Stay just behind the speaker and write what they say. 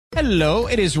Hello,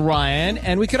 it is Ryan,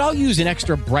 and we could all use an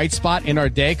extra bright spot in our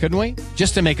day, couldn't we?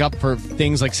 Just to make up for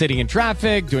things like sitting in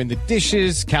traffic, doing the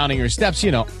dishes, counting your steps,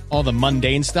 you know, all the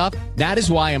mundane stuff. That is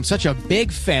why I'm such a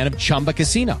big fan of Chumba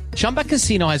Casino. Chumba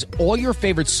Casino has all your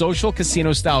favorite social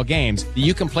casino-style games that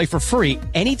you can play for free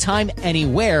anytime,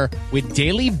 anywhere with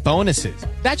daily bonuses.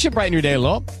 That should brighten your day a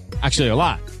little. Actually, a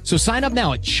lot. So sign up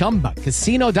now at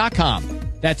ChumbaCasino.com.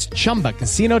 That's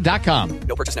ChumbaCasino.com.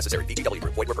 No purchase necessary. VGW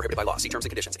Group. Void where prohibited by law. See terms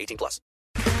and conditions. 18+.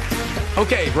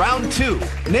 Okay, round two.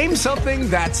 Name something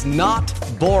that's not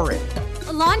boring.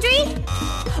 A laundry?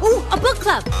 Ooh, a book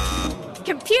club.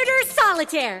 Computer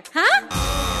solitaire, huh?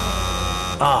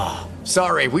 Ah,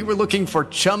 sorry. We were looking for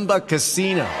Chumba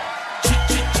Casino.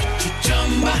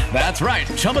 That's right.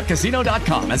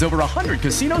 ChumbaCasino.com has over 100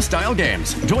 casino-style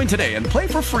games. Join today and play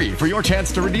for free for your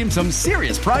chance to redeem some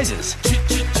serious prizes.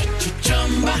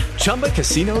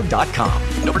 ChumbaCasino.com.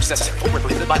 No purchase necessary. Void where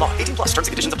prohibited by law. 18+. Terms and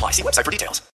conditions apply. See website for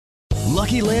details.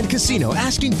 Lucky Land Casino,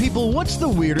 asking people, what's the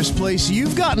weirdest place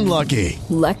you've gotten lucky?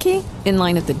 Lucky? In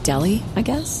line at the deli, I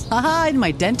guess? Aha, in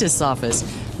my dentist's office.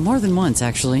 More than once,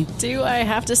 actually. Do I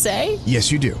have to say?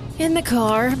 Yes, you do. In the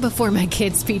car before my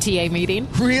kids' PTA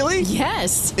meeting. Really?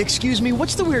 Yes. Excuse me,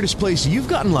 what's the weirdest place you've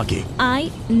gotten lucky?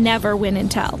 I never win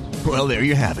and tell. Well, there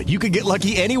you have it. You can get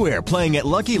lucky anywhere, playing at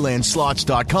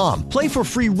LuckyLandSlots.com. Play for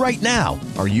free right now.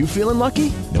 Are you feeling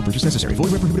lucky? No purchase necessary.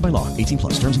 Void where prohibited by law. 18+.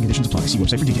 Terms and conditions apply. See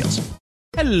website for details.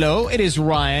 Hello, it is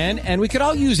Ryan, and we could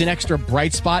all use an extra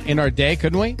bright spot in our day,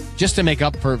 couldn't we? Just to make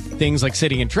up for things like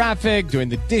sitting in traffic, doing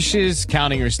the dishes,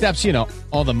 counting your steps, you know,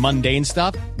 all the mundane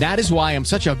stuff. That is why I'm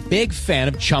such a big fan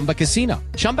of Chumba Casino.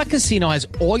 Chumba Casino has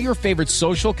all your favorite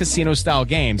social casino-style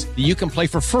games that you can play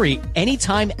for free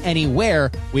anytime,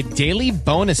 anywhere with daily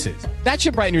bonuses. That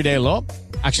should brighten your day a little.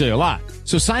 Actually, a lot.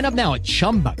 So sign up now at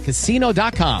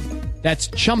ChumbaCasino.com. That's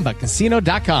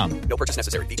ChumbaCasino.com. No purchase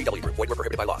necessary. VGW Group. Void where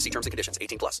prohibited by law. See terms and conditions.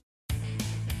 18+.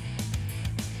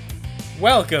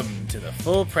 Welcome to the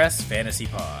Full Press Fantasy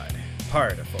Pod,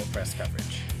 part of Full Press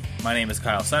coverage. My name is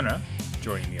Kyle Senra.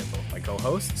 Joining me are both my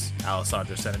co-hosts,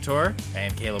 Alessandro Senatore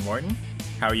and Kayla Morton.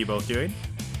 How are you both doing?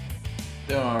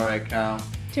 Doing all right, Kyle.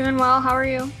 Doing well. How are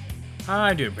you?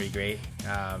 I'm doing pretty great.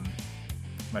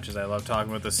 Much as I love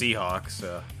talking with the Seahawks,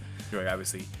 enjoy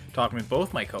obviously talking with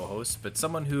both my co-hosts, but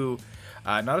someone who,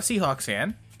 not a Seahawks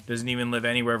fan, doesn't even live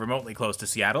anywhere remotely close to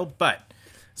Seattle, but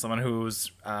someone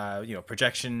who's,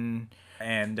 projection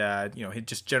and,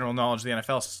 just general knowledge of the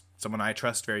NFL is someone I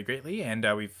trust very greatly, and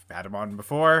we've had him on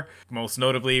before, most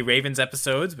notably Ravens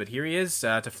episodes, but here he is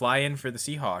to fly in for the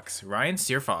Seahawks, Ryan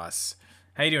Searfoss.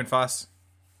 How you doing, Foss?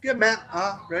 Good, man.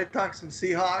 Ready to talk some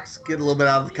Seahawks, get a little bit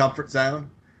out of the comfort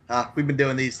zone. We've been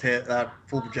doing these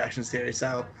full projection series,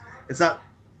 so it's not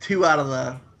too out of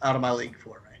my league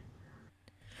for me.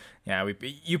 Yeah,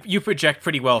 you project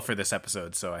pretty well for this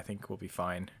episode, so I think we'll be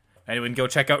fine. Anyone go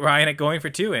check out Ryan at Going for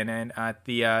Two and at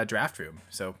the draft room.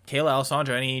 So, Kayla,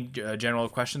 Alessandra, any general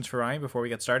questions for Ryan before we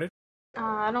get started?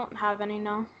 I don't have any,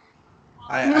 no.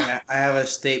 I have a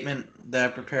statement that I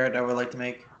prepared I would like to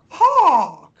make.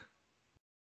 Hawk!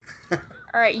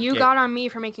 All right, you got on me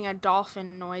for making a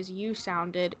dolphin noise. You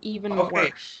sounded even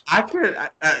worse. I could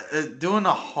doing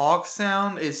a hawk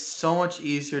sound is so much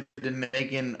easier than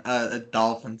making a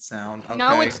dolphin sound. Okay?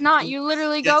 No, it's not. You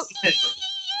literally go.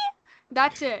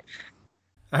 That's it.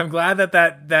 I'm glad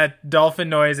that dolphin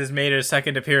noise has made a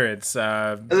second appearance.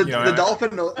 The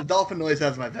dolphin noise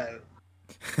has my vote.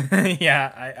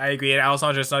 Yeah, I agree. And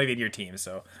Alessandro, it's not even your team,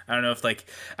 so I don't know if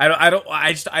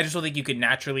I just don't think you could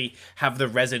naturally have the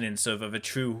resonance of a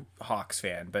true Hawks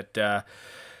fan. But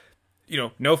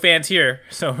no fans here,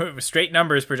 so straight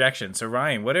numbers projection. So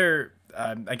Ryan, what are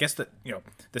I guess the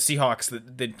Seahawks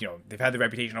they've had the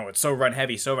reputation, it's so run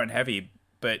heavy,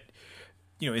 but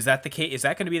is that the case? Is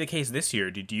that going to be the case this year?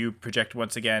 Do you project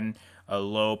once again a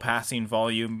low passing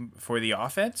volume for the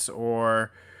offense,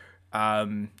 or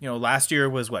last year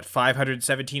was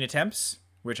 517 attempts,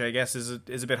 which I guess is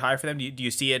a bit high for them. Do you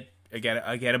see it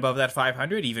again above that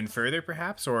 500, even further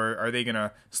perhaps, or are they going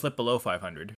to slip below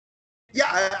 500? Yeah,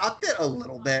 I upped it a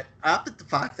little bit. I upped it to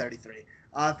 533.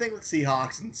 I think with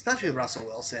Seahawks, and especially with Russell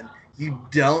Wilson, you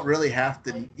don't really have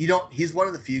to. He's one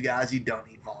of the few guys you don't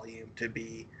need volume to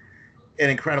be an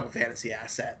incredible fantasy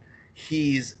asset.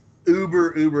 He's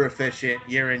uber efficient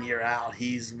year in, year out.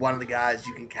 He's one of the guys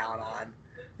you can count on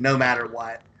no matter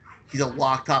what. He's a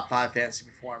lock top 5 fantasy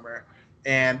performer.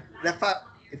 And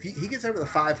if he gets over the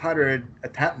 500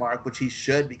 attempt mark, which he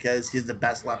should because he's the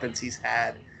best weapons he's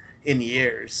had in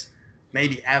years,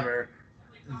 maybe ever,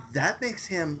 that makes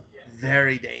him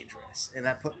very dangerous. And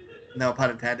no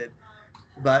pun intended.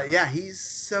 But yeah, he's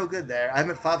so good there. I'm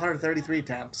at 533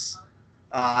 attempts.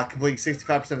 completing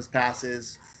 65% of his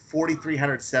passes,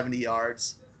 4,370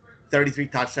 yards, 33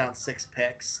 touchdowns, 6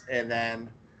 picks, and then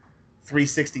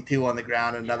 362 on the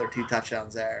ground and another 2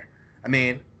 touchdowns there. I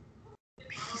mean,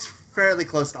 he's fairly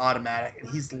close to automatic, and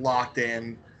he's locked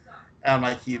in on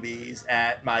my QBs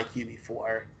at my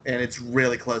QB4, and it's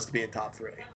really close to being top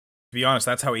 3. To be honest,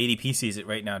 that's how ADP sees it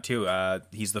right now, too.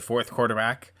 He's the 4th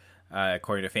quarterback,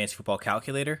 according to Fantasy Football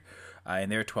Calculator, in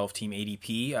their 12-team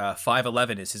ADP.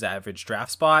 5'11 is his average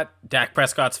draft spot. Dak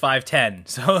Prescott's 5'10.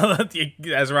 So,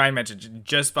 as Ryan mentioned,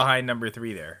 just behind number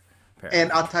 3 there.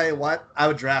 And I'll tell you what, I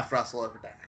would draft Russell over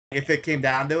Dak. If it came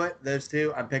down to it, those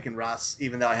two, I'm picking Russ,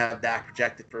 even though I have Dak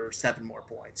projected for 7 more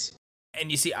points.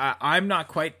 And you see, I'm not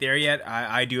quite there yet.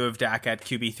 I do have Dak at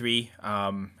QB3,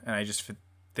 and I just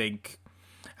think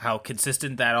how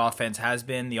consistent that offense has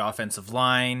been. The offensive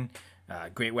line,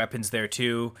 great weapons there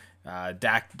too.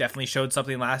 Dak definitely showed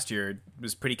something last year. It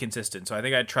was pretty consistent, so I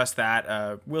think I'd trust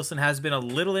that. Wilson has been a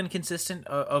little inconsistent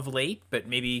of late, but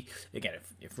maybe, again,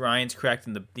 if Ryan's correct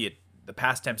and the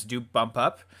pass attempts do bump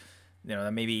up,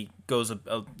 that maybe goes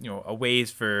a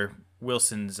ways for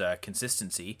Wilson's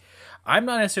consistency. I'm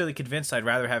not necessarily convinced. I'd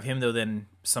rather have him though than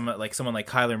someone like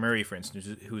Kyler Murray, for instance,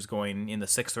 who's going in the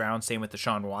 6th round. Same with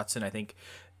Deshaun Watson. I think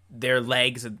their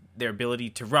legs and their ability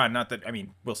to run, not that, I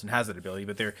mean, Wilson has that ability,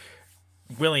 but their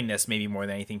willingness, maybe more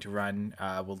than anything, to run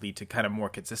will lead to kind of more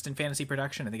consistent fantasy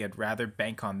production. I think I'd rather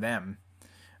bank on them.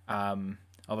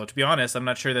 Although, to be honest, I'm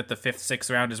not sure that the 5th,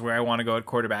 6th round is where I want to go at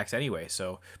quarterbacks anyway.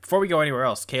 So before we go anywhere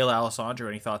else, Kayla, Alessandro,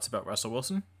 any thoughts about Russell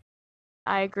Wilson?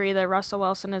 I agree that Russell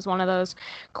Wilson is one of those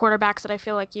quarterbacks that I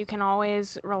feel like you can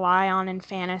always rely on in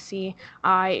fantasy,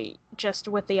 just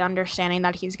with the understanding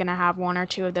that he's going to have 1 or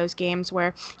 2 of those games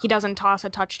where he doesn't toss a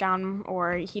touchdown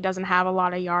or he doesn't have a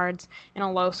lot of yards in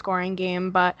a low-scoring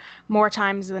game, but more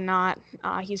times than not,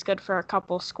 he's good for a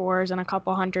couple scores and a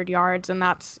couple hundred yards, and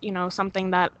that's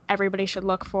something that everybody should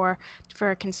look for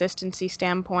a consistency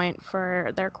standpoint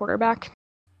for their quarterback.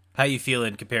 How you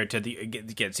feeling compared to again,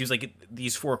 it seems like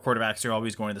these 4 quarterbacks are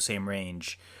always going to the same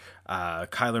range.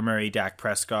 Kyler Murray, Dak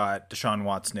Prescott, Deshaun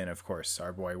Watson, and of course,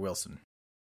 our boy Wilson.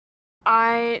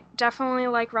 I definitely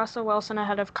like Russell Wilson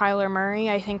ahead of Kyler Murray.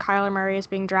 I think Kyler Murray is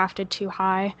being drafted too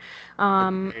high.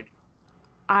 I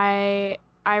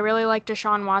really like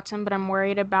Deshaun Watson, but I'm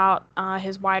worried about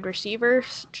his wide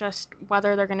receivers, just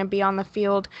whether they're going to be on the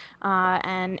field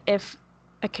and if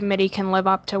a committee can live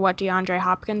up to what DeAndre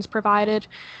Hopkins provided.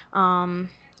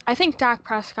 I think Dak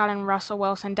Prescott and Russell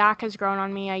Wilson, Dak has grown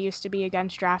on me. I used to be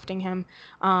against drafting him,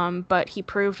 but he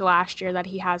proved last year that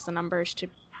he has the numbers to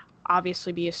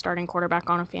obviously be a starting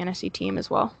quarterback on a fantasy team as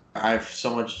well. I have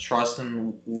so much trust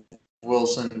in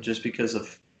Wilson just because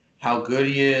of how good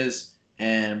he is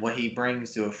and what he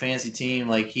brings to a fantasy team.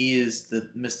 Like, he is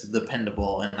the Mr.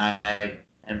 Dependable, and I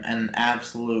am an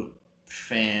absolute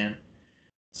fan.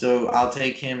 So I'll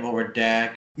take him over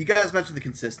Dak. You guys mentioned the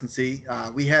consistency.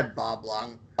 We had Bob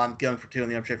Long on Going for 2 on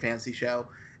the Armchair Fantasy Show.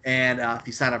 And if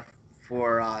you sign up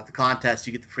for the contest,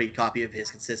 you get the free copy of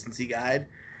his consistency guide.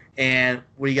 And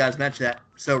when you guys mentioned that,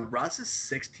 so Russ is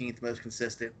 16th most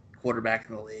consistent quarterback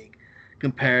in the league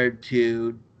compared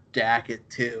to Dak at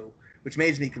 2, which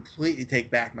makes me completely take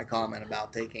back my comment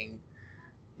about taking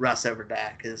Russ over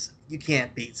Dak, because you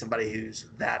can't beat somebody who's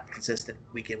that consistent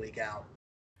week in, week out.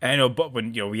 I know, but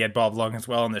when we had Bob Long as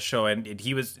well on the show, and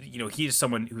he was, he's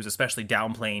someone who's especially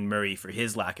downplaying Murray for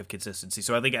his lack of consistency.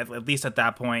 So I think at least at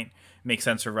that point, it makes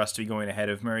sense for Russ to be going ahead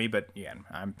of Murray. But yeah,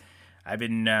 I've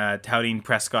been touting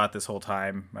Prescott this whole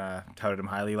time. Touted him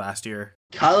highly last year.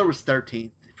 Kyler was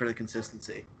 13th for the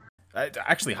consistency.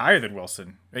 Actually higher than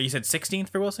Wilson. You said 16th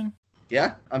for Wilson?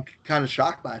 Yeah, I'm kind of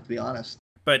shocked by it, to be honest.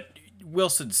 But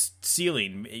Wilson's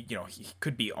ceiling, he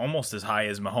could be almost as high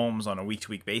as Mahomes on a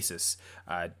week-to-week basis.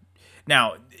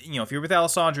 Now, if you're with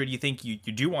Alessandro, do you think you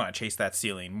do want to chase that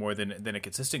ceiling more than a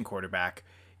consistent quarterback?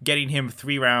 Getting him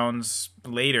 3 rounds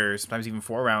later, sometimes even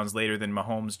 4 rounds later than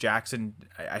Mahomes, Jackson,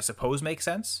 I suppose makes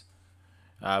sense.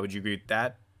 Would you agree with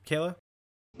that, Kayla?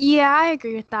 Yeah, I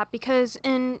agree with that, because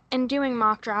in doing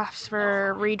mock drafts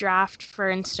for redraft, for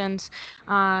instance,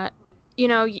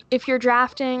 if you're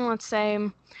drafting, let's say,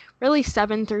 really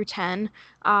 7 through 10,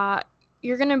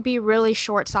 you're going to be really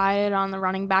short-sighted on the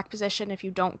running back position if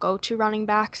you don't go to running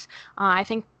backs. I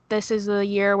think this is the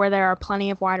year where there are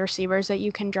plenty of wide receivers that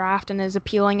you can draft, and as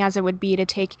appealing as it would be to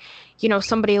take,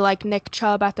 somebody like Nick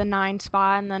Chubb at the 9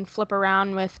 spot and then flip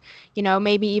around with,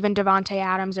 maybe even Devontae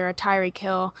Adams or a Tyreek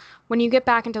Hill. When you get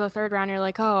back into the 3rd round, you're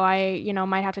like, oh, I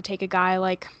might have to take a guy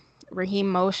like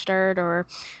Raheem Mostert or,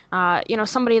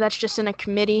 somebody that's just in a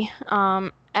committee.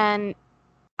 And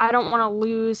I don't want to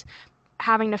lose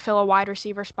having to fill a wide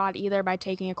receiver spot either by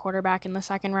taking a quarterback in the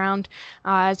second round.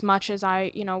 As much as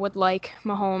I, would like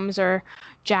Mahomes or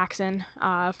Jackson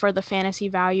for the fantasy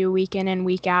value week in and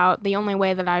week out, the only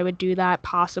way that I would do that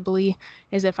possibly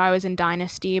is if I was in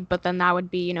Dynasty, but then that would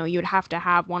be, you'd have to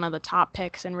have one of the top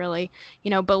picks and really,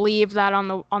 believe that on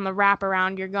the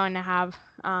wraparound you're going to have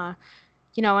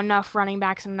enough running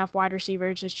backs and enough wide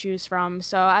receivers to choose from.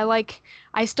 So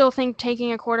I still think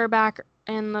taking a quarterback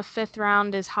in the 5th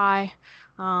round is high.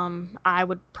 I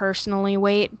would personally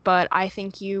wait, but I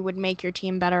think you would make your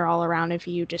team better all around if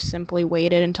you just simply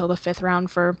waited until the 5th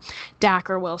round for Dak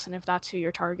or Wilson, if that's who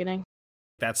you're targeting.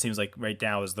 That seems like right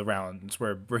now is the rounds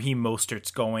where Raheem Mostert's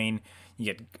going.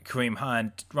 You get Kareem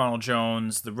Hunt, Ronald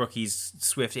Jones, the rookies,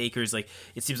 Swift, Akers. Like,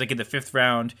 it seems like in the 5th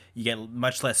round, you get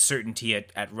much less certainty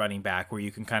at running back, where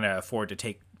you can kind of afford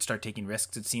to start taking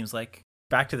risks, it seems like.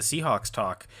 Back to the Seahawks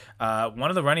talk. One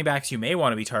of the running backs you may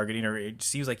want to be targeting, or it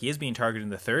seems like he is being targeted in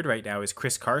the 3rd right now, is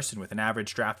Chris Carson with an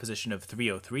average draft position of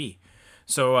 303.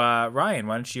 So, Ryan,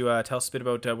 why don't you tell us a bit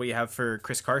about what you have for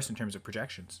Chris Carson in terms of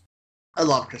projections? I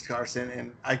love Chris Carson,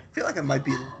 and I feel like I might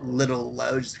be a little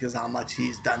low just because of how much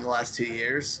he's done the last 2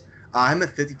 years. I'm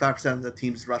at 55% of the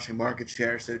team's rushing market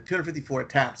share, so 254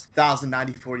 attempts,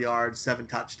 1,094 yards, 7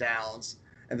 touchdowns,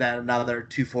 and then another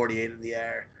 248 in the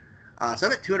air. So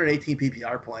I'm at 218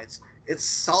 PPR points. It's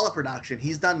solid production.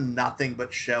 He's done nothing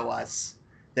but show us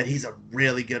that he's a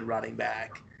really good running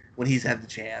back when he's had the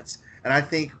chance. And I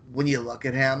think when you look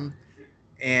at him,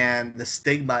 and the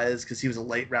stigma is because he was a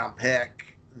late round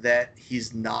pick, that he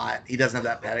doesn't have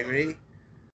that pedigree.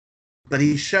 But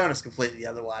he's shown us completely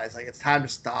otherwise. Like, it's time to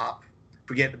stop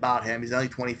forgetting about him. He's only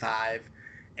 25,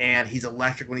 and he's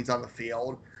electric when he's on the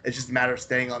field. It's just a matter of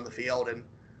staying on the field, and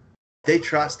they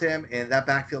trust him, and that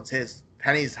backfield's his.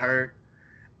 Penny's hurt.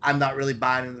 I'm not really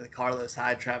buying into the Carlos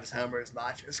Hyde, Travis Homer as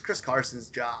much. It's Chris Carson's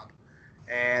job.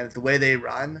 And the way they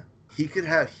run, he could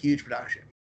have huge production.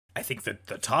 I think that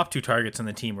the top 2 targets on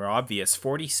the team are obvious.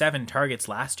 47 targets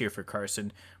last year for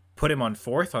Carson put him on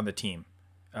 4th on the team.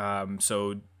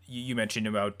 So you mentioned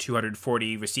about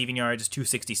 240 receiving yards,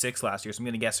 266 last year. So I'm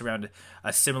going to guess around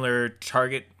a similar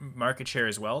target market share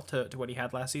as well to what he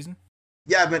had last season.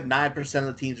 Yeah, I'm at 9% of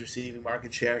the team's receiving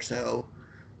market share, so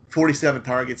 47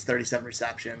 targets, 37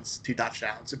 receptions, 2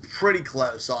 touchdowns. So pretty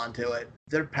close onto it.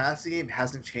 Their passing game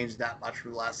hasn't changed that much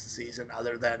from the last season,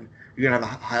 other than you're going to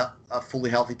have a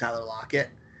fully healthy Tyler Lockett.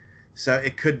 So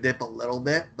it could dip a little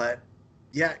bit, but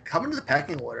yeah, coming to the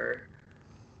pecking order,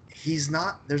 there's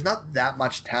not that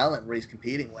much talent where he's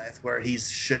competing with, where he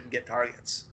shouldn't get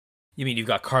targets. You mean you've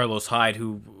got Carlos Hyde,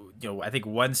 who, I think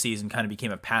one season kind of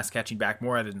became a pass-catching back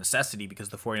more out of necessity because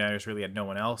the 49ers really had no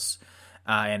one else.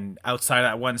 And outside of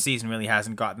that one season, really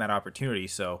hasn't gotten that opportunity.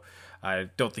 So I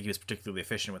don't think he was particularly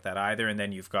efficient with that either. And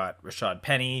then you've got Rashad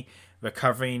Penny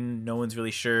recovering. No one's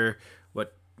really sure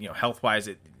what, health-wise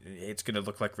it's going to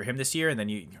look like for him this year. And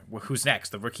then who's next?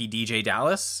 The rookie DJ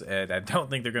Dallas? And I don't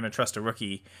think they're going to trust a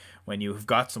rookie when you've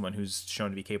got someone who's shown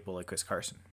to be capable like Chris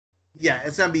Carson. Yeah,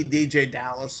 it's going to be DJ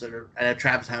Dallas and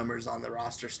Travis Homer's on the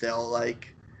roster still.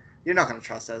 Like, you're not going to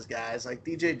trust those guys. Like,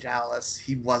 DJ Dallas,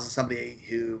 he wasn't somebody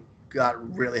who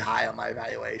got really high on my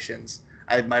evaluations.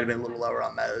 I might have been a little lower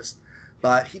on most.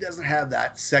 But he doesn't have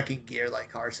that second gear like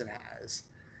Carson has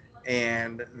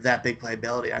and that big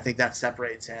playability. I think that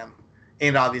separates him.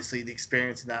 And obviously the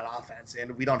experience in that offense.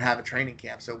 And we don't have a training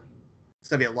camp, so it's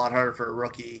going to be a lot harder for a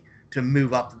rookie to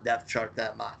move up the depth chart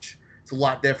that much. It's a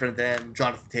lot different than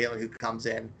Jonathan Taylor, who comes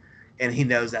in and he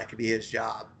knows that could be his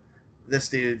job. This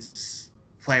dude's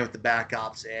playing with the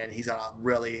backups, and he's on a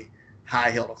really high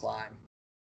hill to climb.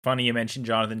 Funny you mentioned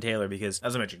Jonathan Taylor because,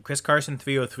 as I mentioned, Chris Carson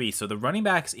 303. So the running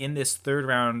backs in this 3rd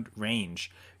round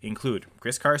range include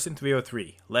Chris Carson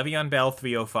 303, Le'Veon Bell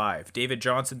 305, David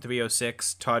Johnson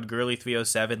 306, Todd Gurley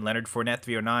 307, Leonard Fournette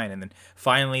 309, and then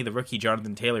finally the rookie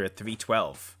Jonathan Taylor at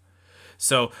 312.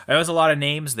 So there was a lot of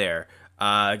names there.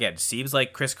 Again, seems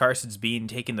like Chris Carson's being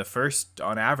taken the first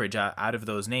on average out of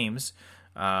those names.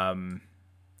 So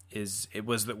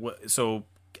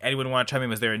anyone want to chime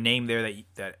in? Was there a name there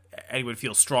that anyone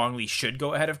feels strongly should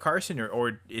go ahead of Carson,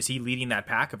 or is he leading that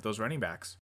pack of those running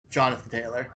backs? Jonathan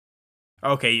Taylor.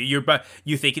 Okay,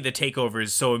 you think the takeover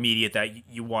is so immediate that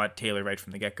you want Taylor right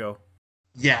from the get-go?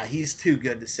 Yeah, he's too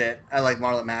good to sit. I like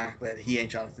Marlon Mack, but he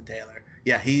ain't Jonathan Taylor.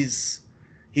 Yeah, he's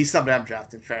somebody I'm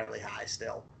drafting fairly high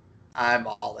still. I'm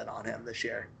all in on him this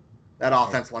year. That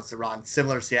offense wants to run.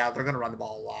 Similar to Seattle, they're going to run the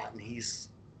ball a lot, and he's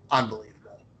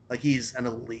unbelievable. Like, he's an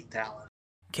elite talent.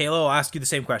 Kayla, I'll ask you the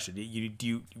same question.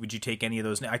 Would you take any of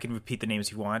those? I can repeat the names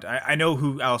if you want. I know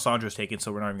who Alessandro's taken,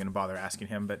 so we're not even going to bother asking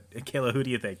him. But Kayla, who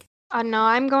do you think? No,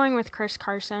 I'm going with Chris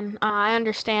Carson. I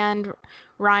understand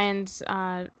Ryan's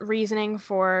reasoning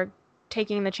for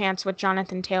taking the chance with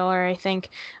Jonathan Taylor. I think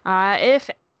if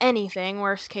anything,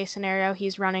 worst case scenario,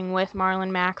 he's running with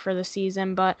Marlon Mack for the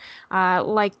season. But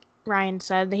like Ryan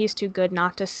said, he's too good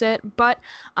not to sit. But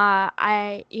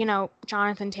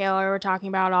Jonathan Taylor, we're talking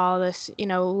about all this,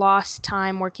 lost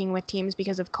time working with teams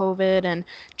because of COVID and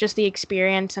just the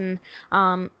experience and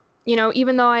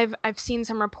even though I've seen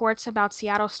some reports about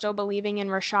Seattle still believing in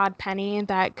Rashad Penny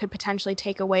that could potentially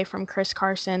take away from Chris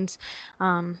Carson's,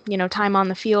 time on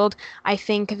the field, I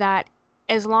think that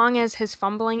as long as his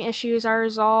fumbling issues are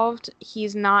resolved,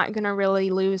 he's not going to really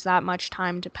lose that much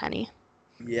time to Penny.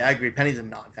 Yeah, I agree. Penny's a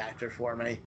non-factor for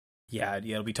me. Yeah,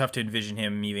 it'll be tough to envision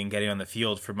him even getting on the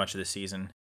field for much of the season.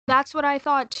 That's what I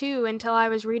thought too, until I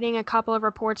was reading a couple of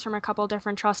reports from a couple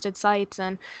different trusted sites,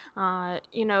 and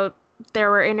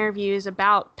there were interviews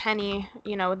about Penny,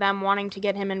 them wanting to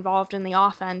get him involved in the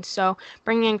offense. So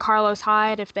bringing in Carlos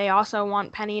Hyde, if they also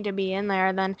want Penny to be in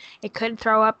there, then it could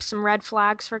throw up some red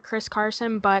flags for Chris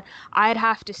Carson, but I'd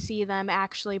have to see them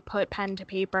actually put pen to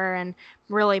paper and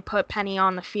really put Penny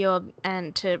on the field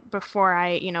before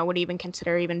I, would even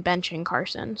consider even benching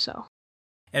Carson. So.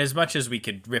 And as much as we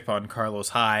could rip on Carlos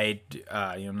Hyde,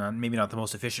 maybe not the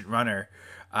most efficient runner,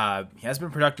 he has been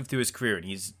productive through his career, and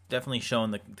he's definitely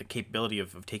shown the capability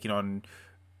of taking on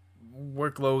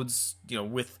workloads,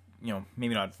 with,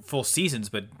 maybe not full seasons,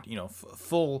 but,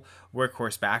 full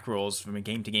workhorse back rolls from a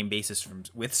game-to-game basis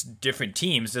with different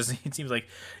teams. It seems like,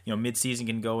 mid-season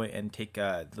can go and take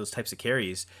those types of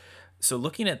carries. So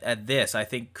looking at this, I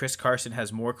think Chris Carson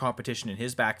has more competition in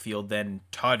his backfield than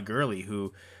Todd Gurley,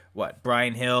 who...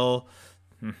 Brian Hill,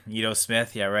 Ito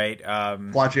Smith, yeah, right.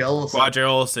 Quadri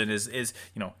Olson is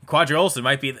Quadri Olson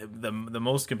might be the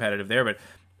most competitive there, but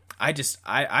I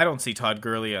don't see Todd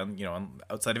Gurley on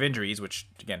outside of injuries, which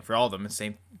again for all of them the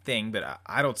same thing, but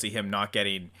I don't see him not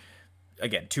getting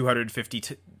 250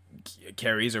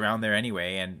 carries around there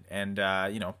anyway,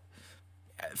 and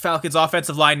Falcons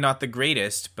offensive line not the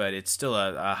greatest, but it's still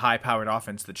a high powered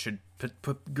offense that should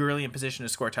put Gurley in position to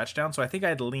score touchdowns. So I think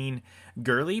I'd lean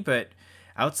Gurley, but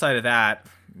outside of that,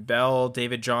 Bell,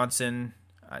 David Johnson,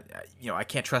 I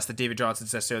can't trust that David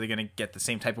Johnson's necessarily going to get the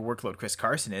same type of workload Chris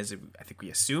Carson is. I think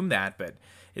we assume that, but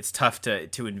it's tough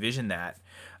to envision that.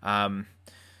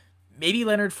 Maybe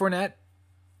Leonard Fournette,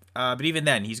 but even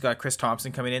then, he's got Chris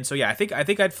Thompson coming in. So yeah, I think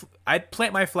I'd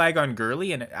plant my flag on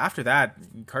Gurley, and after that,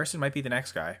 Carson might be the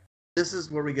next guy. This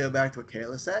is where we go back to what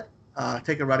Kayla said.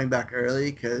 Take a running back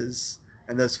early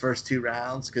in those first 2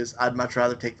 rounds, because I'd much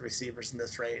rather take the receivers in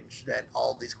this range than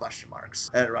all of these question marks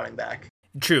at running back.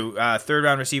 True. Third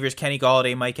round receivers: Kenny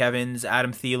Golladay, Mike Evans,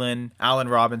 Adam Thielen, Allen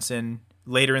Robinson.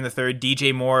 Later in the third,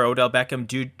 DJ Moore, Odell Beckham,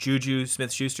 Juju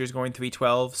Smith-Schuster is going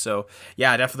 312. So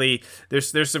yeah, definitely.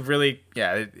 There's some really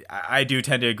I do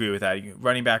tend to agree with that.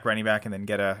 Running back, and then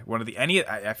get one of the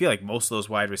I feel like most of those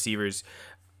wide receivers,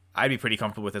 I'd be pretty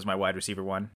comfortable with as my wide receiver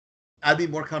one. I'd be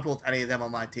more comfortable with any of them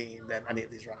on my team than any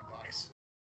of these running backs.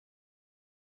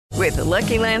 With the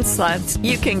Lucky Land Slots,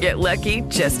 you can get lucky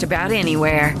just about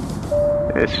anywhere.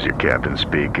 This is your captain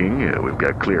speaking. We've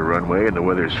got clear runway and the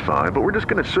weather's fine, but we're just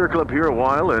going to circle up here a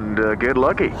while and get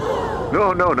lucky.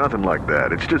 No, nothing like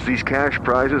that. It's just these cash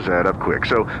prizes add up quick.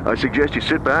 So I suggest you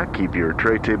sit back, keep your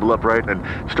tray table upright, and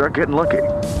start getting lucky.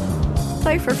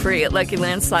 Play for free at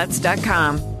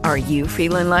LuckyLandSlots.com. Are you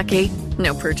feeling lucky?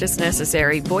 No purchase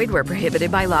necessary. Void where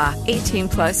prohibited by law.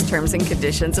 18+ terms and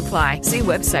conditions apply. See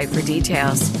website for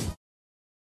details.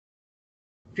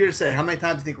 If you were to say, how many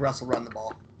times do you think Russ will run the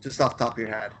ball? Just off the top of your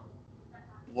head.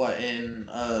 What, in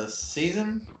a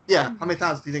season? Yeah, how many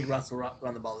times do you think Russ will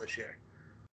run the ball this year?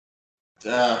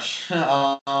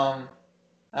 I don't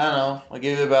know. I'll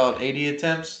give it about 80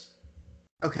 attempts.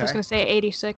 Okay. I was going to say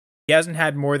 86. He hasn't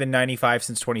had more than 95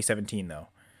 since 2017, though.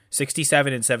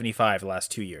 67 and 75 the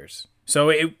last 2 years. So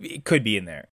it could be in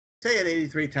there. Say at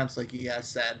 83 attempts, like you guys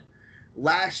said.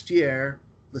 Last year,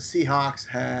 the Seahawks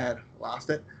had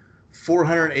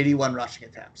 481 rushing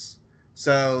attempts.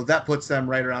 So that puts them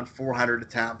right around 400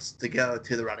 attempts to go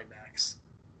to the running backs.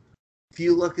 If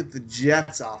you look at the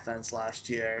Jets' offense last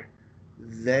year,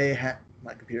 they had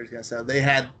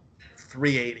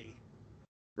 380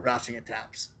 rushing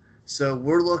attempts. So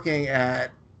we're looking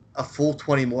at a full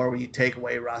 20 more when you take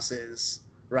away Russ's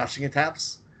rushing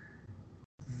attempts.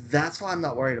 That's why I'm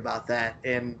not worried about that.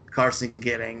 And Carson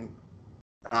getting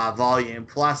volume,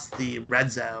 plus the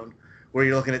red zone, where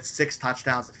you're looking at 6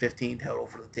 touchdowns and 15 total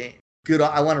for the team. Good.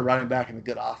 I want a running back in a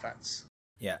good offense.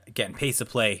 Yeah, again, pace of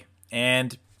play.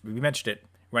 And we mentioned it.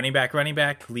 Running back,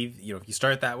 leave, if you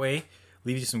start that way,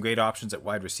 leaves you some great options at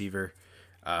wide receiver.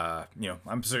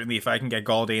 I'm certainly, if I can get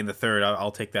Galladay in the third,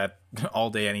 I'll take that all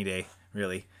day, any day,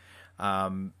 really.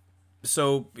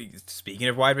 So speaking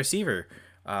of wide receiver,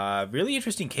 really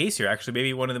interesting case here. Actually,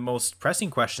 maybe one of the most pressing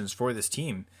questions for this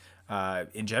team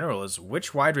in general is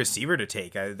which wide receiver to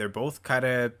take. They're both kind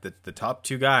of the top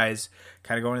two guys,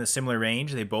 kind of going in a similar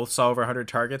range. They both saw over 100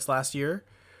 targets last year.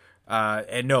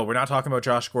 And no, we're not talking about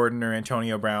Josh Gordon or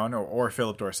Antonio Brown or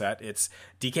Philip Dorsett. It's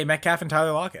DK Metcalf and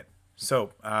Tyler Lockett.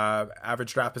 So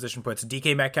average draft position puts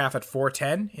DK Metcalf at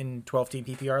 410 in 12-team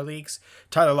PPR leagues,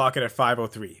 Tyler Lockett at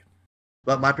 503.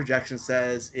 But my projection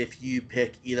says if you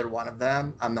pick either one of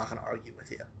them, I'm not going to argue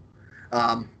with you.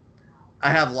 I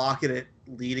have Lockett at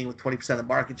leading with 20% of the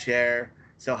market share,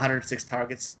 so 106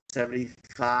 targets,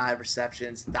 75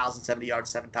 receptions, 1,070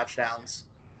 yards, 7 touchdowns.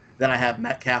 Then I have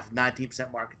Metcalf with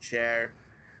 19% market share,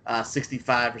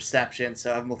 65 receptions,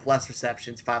 so I'm with less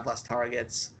receptions, 5 less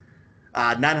targets,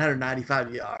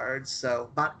 995 yards, so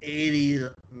about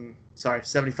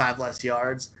 75 less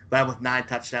yards, but I'm with 9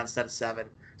 touchdowns instead of 7.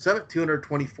 So I'm at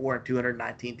 224 and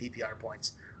 219 PPR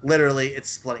points. Literally, it's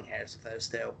splitting hairs with those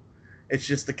two. It's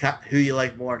just who you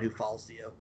like more and who falls to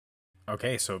you.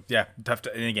 Okay, so yeah, tough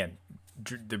to, and again,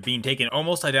 they're being taken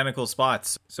almost identical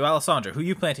spots. So Alessandro, who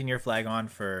you planting your flag on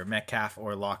for Metcalf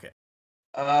or Lockett?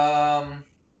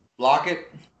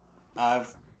 Lockett. I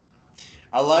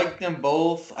like them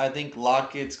both. I think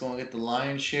Lockett's going to get the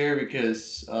lion's share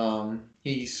because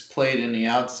he's played in the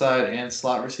outside and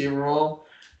slot receiver role,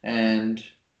 and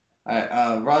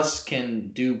Russ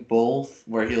can do both,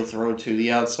 where he'll throw to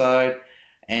the outside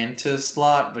and to the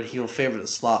slot, but he'll favor the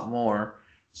slot more.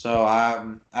 So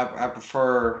I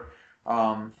prefer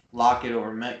Lockett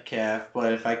over Metcalf.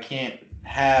 But if I can't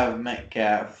have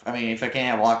Metcalf, if I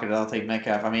can't have Lockett, I'll take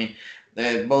Metcalf.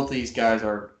 Both these guys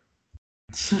are.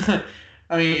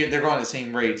 they're going at the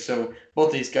same rate, so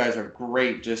both these guys are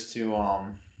great just to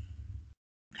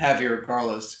have here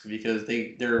regardless, because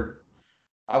they're.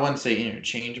 I wouldn't say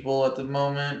interchangeable at the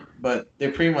moment, but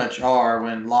they pretty much are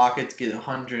when Lockett's getting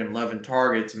 111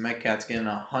 targets and Metcalf's getting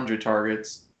 100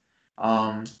 targets.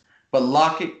 But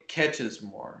Lockett catches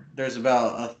more. There's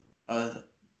about a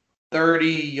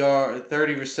 30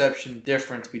 reception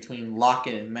difference between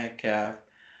Lockett and Metcalf.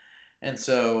 And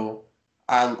so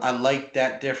I like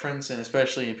that difference, and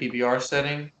especially in PPR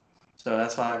setting. So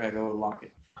that's why I got to go with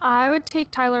Lockett. I would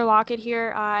take Tyler Lockett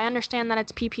here. I understand that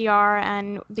it's PPR,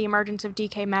 and the emergence of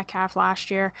DK Metcalf last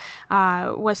year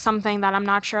was something that I'm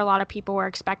not sure a lot of people were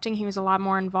expecting. He was a lot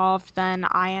more involved than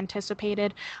I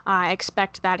anticipated. I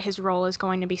expect that his role is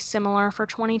going to be similar for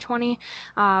 2020.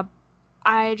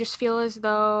 I just feel as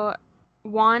though,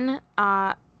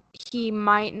 he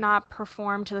might not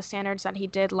perform to the standards that he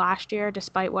did last year,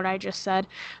 despite what I just said.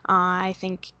 I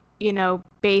think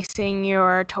basing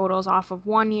your totals off of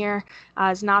 1 year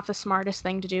is not the smartest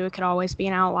thing to do. It could always be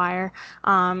an outlier.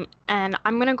 And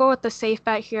I'm going to go with the safe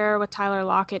bet here with Tyler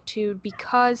Lockett too,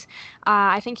 because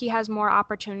I think he has more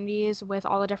opportunities with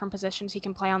all the different positions he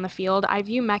can play on the field. I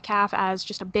view Metcalf as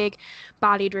just a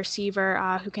big-bodied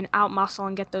receiver who can outmuscle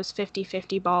and get those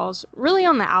 50-50 balls really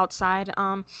on the outside.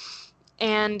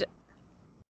 And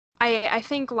I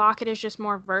think Lockett is just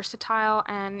more versatile,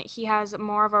 and he has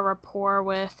more of a rapport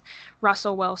with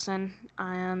Russell Wilson,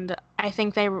 and I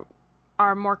think they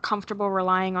are more comfortable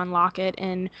relying on Lockett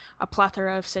in a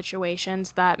plethora of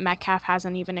situations that Metcalf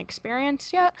hasn't even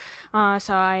experienced yet.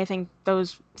 So I think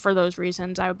for those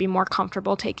reasons, I would be more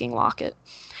comfortable taking Lockett.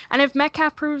 And if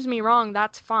Metcalf proves me wrong,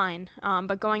 that's fine.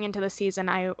 But going into the season,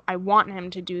 I want him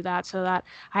to do that so that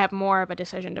I have more of a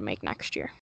decision to make next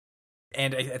year.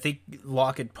 And I think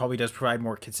Lockett probably does provide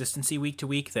more consistency week to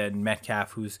week than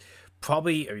Metcalf, who's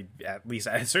probably, at least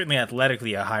certainly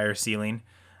athletically, a higher ceiling.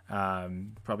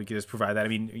 Probably could just provide that.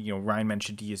 Ryan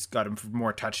mentioned he's got him for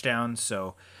more touchdowns.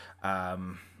 So,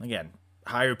 again,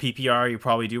 higher PPR, you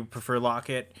probably do prefer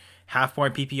Lockett.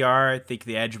 Half-point PPR, I think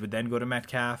the edge would then go to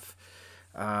Metcalf.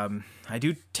 I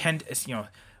do tend to,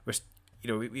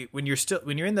 when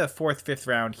you're in the 4th, 5th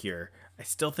round here, I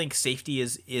still think safety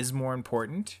is more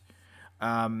important.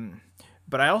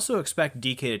 But I also expect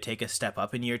DK to take a step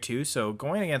up in year 2. So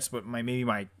going against what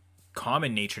my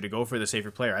common nature to go for the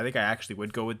safer player, I think I actually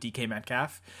would go with DK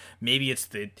Metcalf. Maybe it's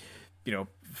the,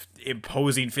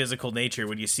 imposing physical nature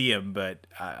when you see him, but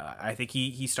I think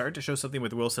he started to show something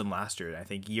with Wilson last year. I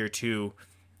think year 2,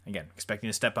 again, expecting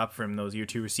to step up from those year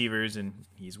 2 receivers, and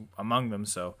he's among them.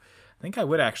 So I think I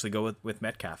would actually go with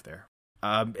Metcalf there.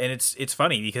 And it's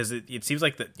funny because it seems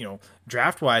like that,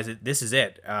 draft wise, this is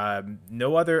it.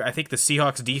 No other. I think the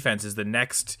Seahawks defense is the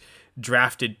next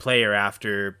drafted player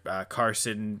after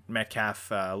Carson,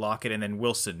 Metcalf, Lockett, and then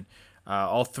Wilson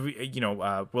all three.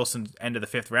 Wilson's end of the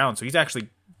 5th round, so he's actually,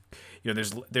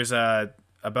 there's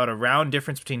about a round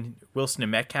difference between Wilson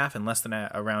and Metcalf, and less than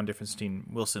a round difference between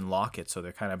Wilson and Lockett, so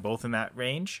they're kind of both in that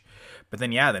range. But then,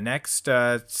 the next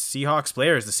Seahawks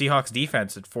player is the Seahawks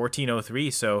defense at 1403.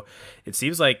 So it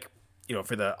seems like,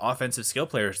 for the offensive skill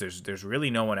players, there's really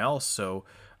no one else. So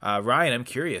Ryan, I'm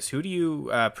curious, who do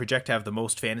you project to have the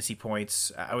most fantasy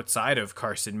points outside of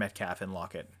Carson, Metcalf, and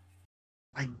Lockett?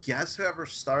 I guess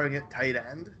whoever's starting at tight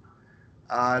end.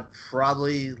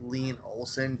 Probably lean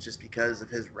Olsen just because of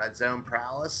his red zone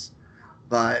prowess.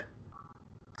 But,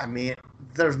 I mean,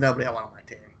 there's nobody I want on my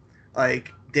team.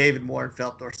 Like, David Moore and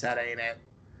Philip Dorsett ain't it.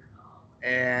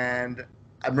 And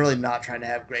I'm really not trying to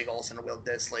have Greg Olsen and Will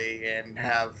Dissly and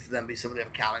have them be somebody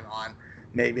I'm counting on,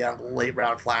 maybe on a late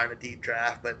round flyer in a deep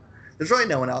draft. But there's really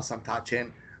no one else I'm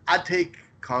touching. I'd take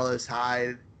Carlos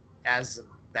Hyde as a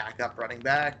backup running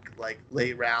back, like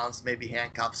late rounds, maybe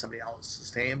handcuff somebody else's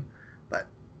team. But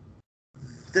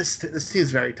this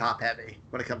team's very top heavy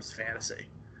when it comes to fantasy,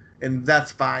 and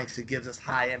that's fine because it gives us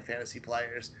high end fantasy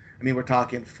players. I mean, we're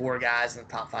talking 4 guys in the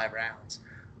top 5 rounds,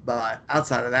 but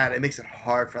outside of that, it makes it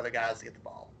hard for other guys to get the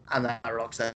ball. I'm not real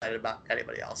excited about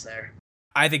anybody else there.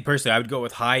 I think personally I would go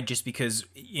with Hyde just because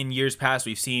in years past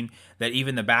we've seen that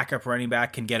even the backup running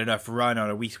back can get enough run on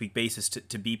a week-to-week basis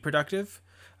to be productive.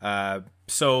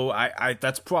 So I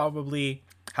that's probably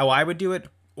how I would do it.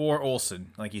 Or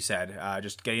Olsen, like you said,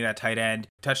 just getting that tight end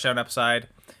touchdown upside.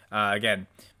 Again,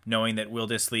 knowing that Will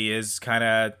Dissly is it's going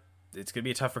to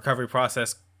be a tough recovery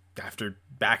process after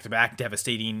back-to-back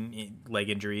devastating leg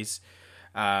injuries.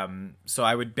 So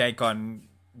I would bank on,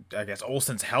 I guess,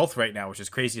 Olsen's health right now, which is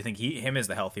crazy to think him is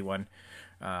the healthy one.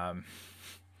 I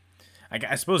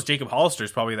suppose Jacob Hollister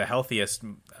is probably the healthiest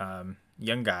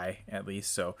young guy, at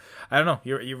least. So I don't know.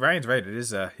 You're Ryan's right.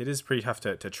 It is pretty tough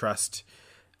to trust.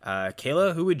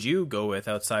 Kayla, who would you go with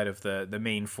outside of the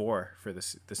main 4 for the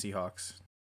Seahawks?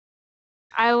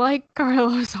 I like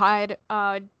Carlos Hyde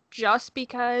just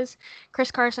because Chris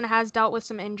Carson has dealt with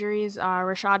some injuries.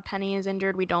 Rashad Penny is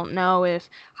injured. We don't know if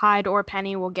Hyde or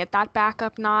Penny will get that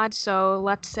backup nod. So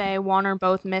let's say one or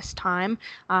both miss time.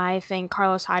 I think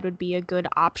Carlos Hyde would be a good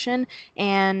option.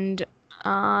 And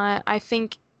I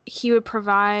think he would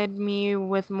provide me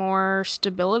with more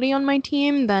stability on my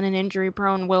team than an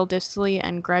injury-prone Will Dissly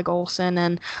and Greg Olsen.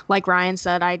 And like Ryan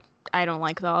said, I don't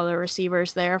like the other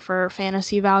receivers there for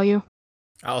fantasy value.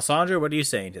 Alessandro, what are you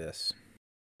saying to this?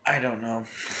 I don't know.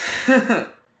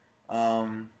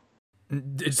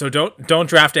 So don't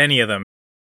draft any of them.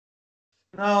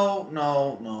 No.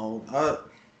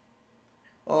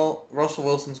 Well, Russell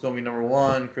Wilson's going to be number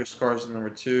 1, Chris Carson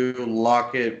number 2,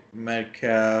 Lockett,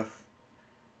 Metcalf,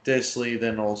 Dissly,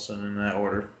 then Olsen in that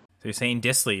order. So you're saying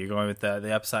Dissly, you're going with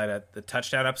the upside, at the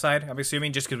touchdown upside, I'm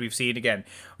assuming, just because we've seen, again,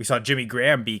 we saw Jimmy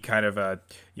Graham be kind of a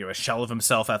shell of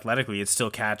himself athletically and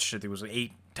still catch, I think it was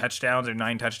 8 touchdowns or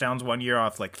 9 touchdowns one year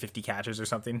off like 50 catches or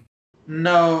something.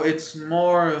 No, it's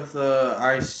more of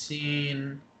I've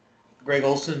seen Greg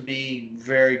Olsen be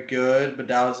very good, but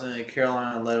that was in a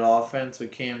Carolina-led offense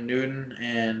with Cam Newton,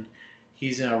 and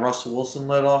he's in a Russell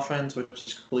Wilson-led offense, which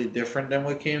is completely different than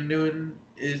what Cam Newton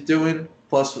is doing.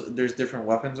 Plus, there's different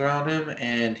weapons around him,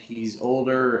 and he's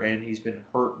older, and he's been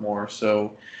hurt more.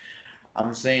 So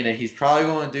I'm saying that he's probably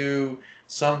going to do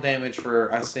some damage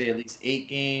for, I'd say, at least 8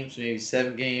 games, maybe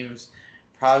 7 games.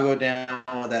 Probably go down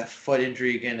with that foot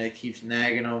injury again that keeps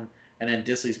nagging him, and then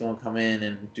Dissly's going to come in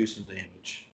and do some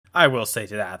damage. I will say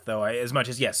to that, though, as much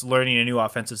as, yes, learning a new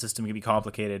offensive system can be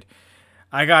complicated,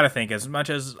 I got to think, as much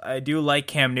as I do like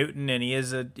Cam Newton, and he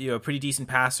is a pretty decent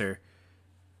passer,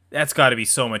 that's got to be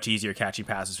so much easier catching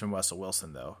passes from Russell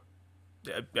Wilson, though.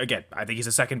 Again, I think he's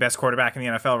the second best quarterback in the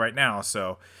NFL right now.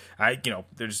 So,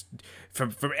 there's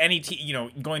from any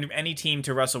team, going from any team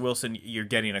to Russell Wilson, you're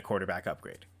getting a quarterback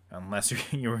upgrade, unless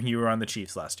you were on the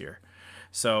Chiefs last year.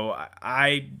 So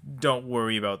I don't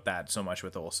worry about that so much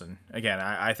with Olsen. Again,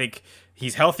 I think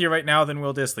he's healthier right now than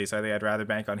Will Dissly, so I think I'd rather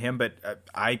bank on him. But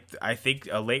I think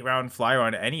a late round flyer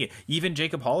on even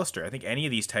Jacob Hollister, I think any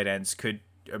of these tight ends could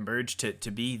emerge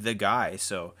to be the guy.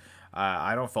 So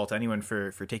I don't fault anyone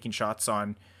for taking shots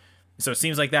on. So it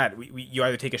seems like that you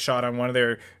either take a shot on one of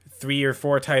their 3 or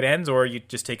 4 tight ends, or you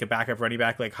just take a backup running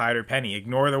back like Hyde or Penny.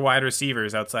 Ignore the wide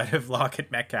receivers outside of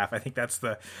Lockett, Metcalf. I think that's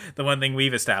the one thing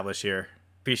we've established here.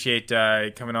 Appreciate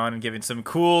coming on and giving some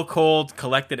cool, cold,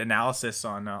 collected analysis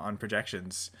on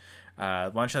projections.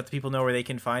 Why don't you let the people know where they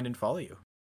can find and follow you?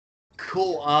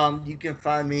 Cool. You can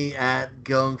find me at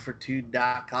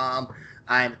goingfor2.com.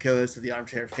 I am the co-host of the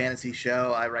Armchair Fantasy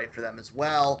Show. I write for them as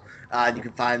well. You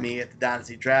can find me at the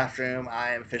Dynasty Draft Room.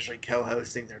 I am officially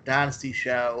co-hosting their Dynasty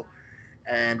Show.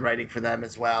 and writing for them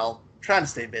as well. Trying to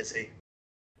stay busy.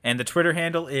 And the Twitter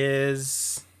handle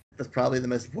is... That's probably the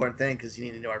most important thing because you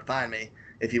need to know where to find me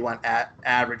if you want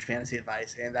average fantasy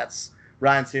advice. And that's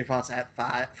Ryan Searfoss at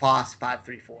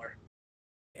Foss534.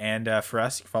 And for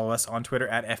us, you can follow us on Twitter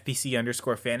at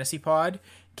FPC_fantasypod.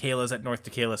 Kayla's at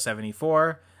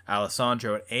NorthToKayla74.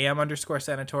 Alessandro at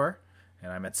AM_Senator.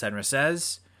 And I'm at Senra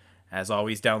Says. As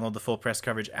always, download the Full Press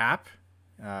Coverage app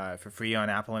for free on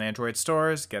Apple and Android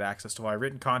stores. Get access to our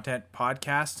written content,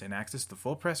 podcasts, and access to the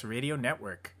Full Press Radio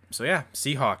Network. So yeah,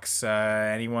 Seahawks.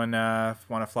 Anyone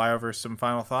want to fly over some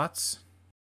final thoughts?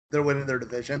 They're winning their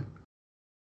division.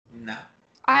 No.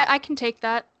 I can take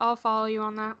that. I'll follow you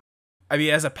on that. I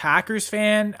mean, as a Packers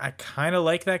fan, I kind of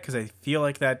like that because I feel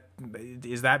like that...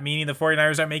 Is that meaning the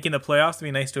 49ers aren't making the playoffs? It'd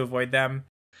be nice to avoid them.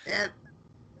 And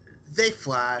they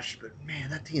flash, but man,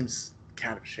 that team's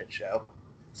kind of a shit show.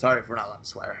 Sorry if we're not allowed to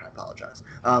swear. I apologize.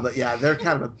 But yeah, they're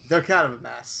kind of a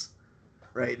mess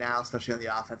right now, especially on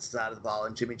the offensive side of the ball.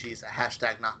 And Jimmy G's a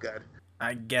hashtag not good.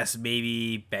 I guess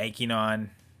maybe banking on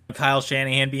Kyle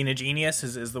Shanahan being a genius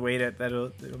is the way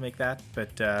that'll make that.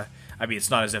 But I mean, it's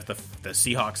not as if the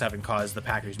Seahawks haven't caused the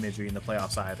Packers misery in the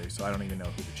playoffs either. So I don't even know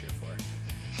who to cheer for.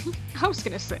 I was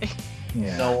gonna say,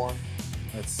 yeah. No one.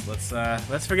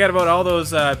 Let's forget about all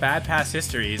those bad past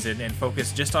histories and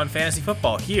focus just on fantasy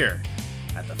football here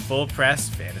at the Full Press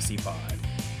Fantasy Pod.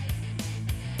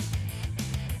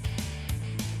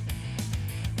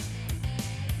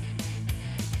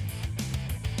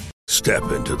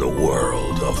 Step into the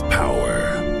world of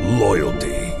power,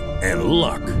 loyalty, and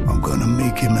luck. I'm gonna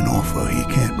make him an offer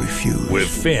he can't refuse. With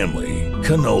family,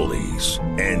 cannolis,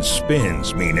 and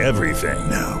spins mean everything.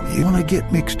 Now, you wanna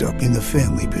get mixed up in the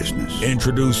family business.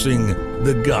 Introducing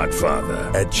The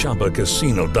Godfather at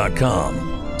ChumbaCasino.com.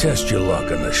 Test your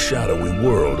luck in the shadowy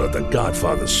world of The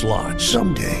Godfather slot.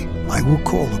 Someday, I will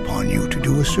call upon you to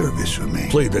do a service for me.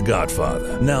 Play The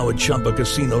Godfather now at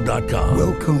ChumbaCasino.com.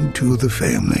 Welcome to the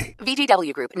family.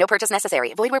 VGW Group. No purchase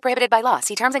necessary. Void where prohibited by law.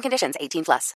 See terms and conditions.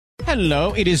 18+.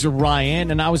 Hello, it is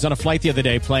Ryan, and I was on a flight the other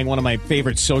day playing one of my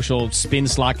favorite social spin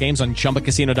slot games on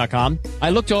ChumbaCasino.com. I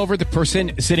looked over at the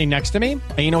person sitting next to me,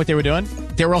 and you know what they were doing?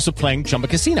 They were also playing Chumba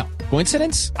Casino.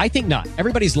 Coincidence? I think not.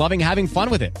 Everybody's loving having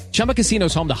fun with it. Chumba Casino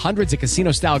is home to hundreds of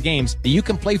casino-style games that you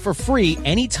can play for free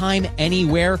anytime,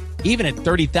 anywhere, even at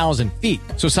 30,000 feet.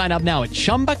 So sign up now at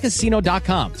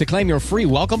ChumbaCasino.com to claim your free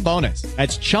welcome bonus.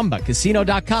 That's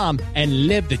ChumbaCasino.com and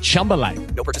live the Chumba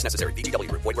life. No purchase necessary. VGW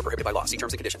Group. Void where prohibited by law. See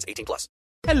terms and conditions. 18+.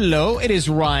 Hello, it is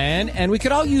Ryan, and we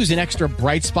could all use an extra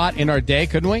bright spot in our day,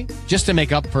 couldn't we? Just to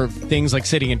make up for things like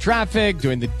sitting in traffic,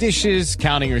 doing the dishes,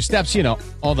 counting your steps, you know,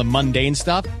 all the mundane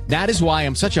stuff. That is why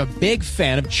I'm such a big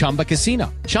fan of Chumba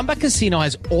Casino. Chumba Casino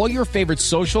has all your favorite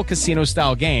social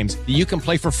casino-style games that you can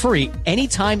play for free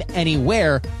anytime,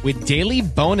 anywhere with daily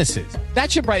bonuses.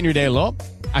 That should brighten your day a little.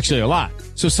 Actually, a lot.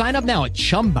 So sign up now at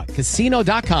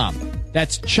ChumbaCasino.com.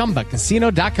 That's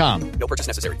ChumbaCasino.com. No purchase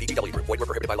necessary. VGW Group. Void where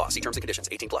prohibited by law. See terms and conditions.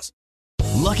 18+.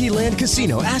 Lucky Land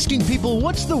Casino, asking people,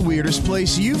 what's the weirdest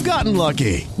place you've gotten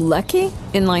lucky? Lucky?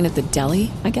 In line at the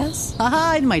deli, I guess?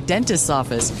 Aha, in my dentist's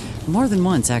office. More than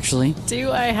once, actually.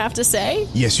 Do I have to say?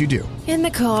 Yes, you do. In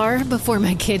the car before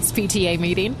my kids' PTA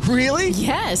meeting. Really?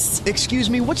 Yes.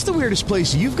 Excuse me, what's the weirdest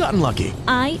place you've gotten lucky?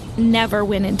 I never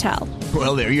win and tell.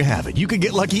 Well, there you have it. You can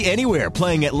get lucky anywhere,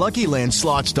 playing at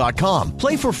LuckyLandSlots.com.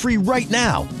 Play for free right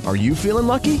now. Are you feeling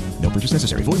lucky? No purchase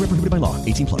necessary. Void where prohibited by law.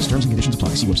 18+. Terms and conditions apply.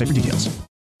 See website for details.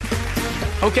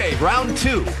 Okay, round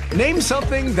two. Name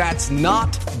something that's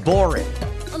not boring.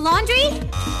 A laundry?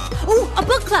 Ooh, a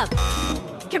book club.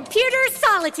 Computer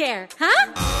solitaire,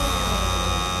 huh?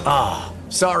 Ah,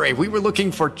 sorry, we were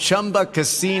looking for Chumba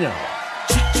Casino.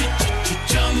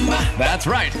 That's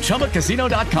right.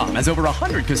 ChumbaCasino.com has over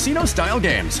 100 casino-style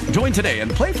games. Join today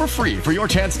and play for free for your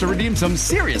chance to redeem some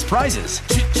serious prizes.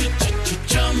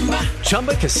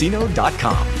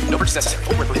 ChumbaCasino.com. No purchase necessary.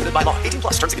 Void where prohibited by law. 18+.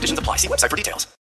 Terms and conditions apply. See website for details.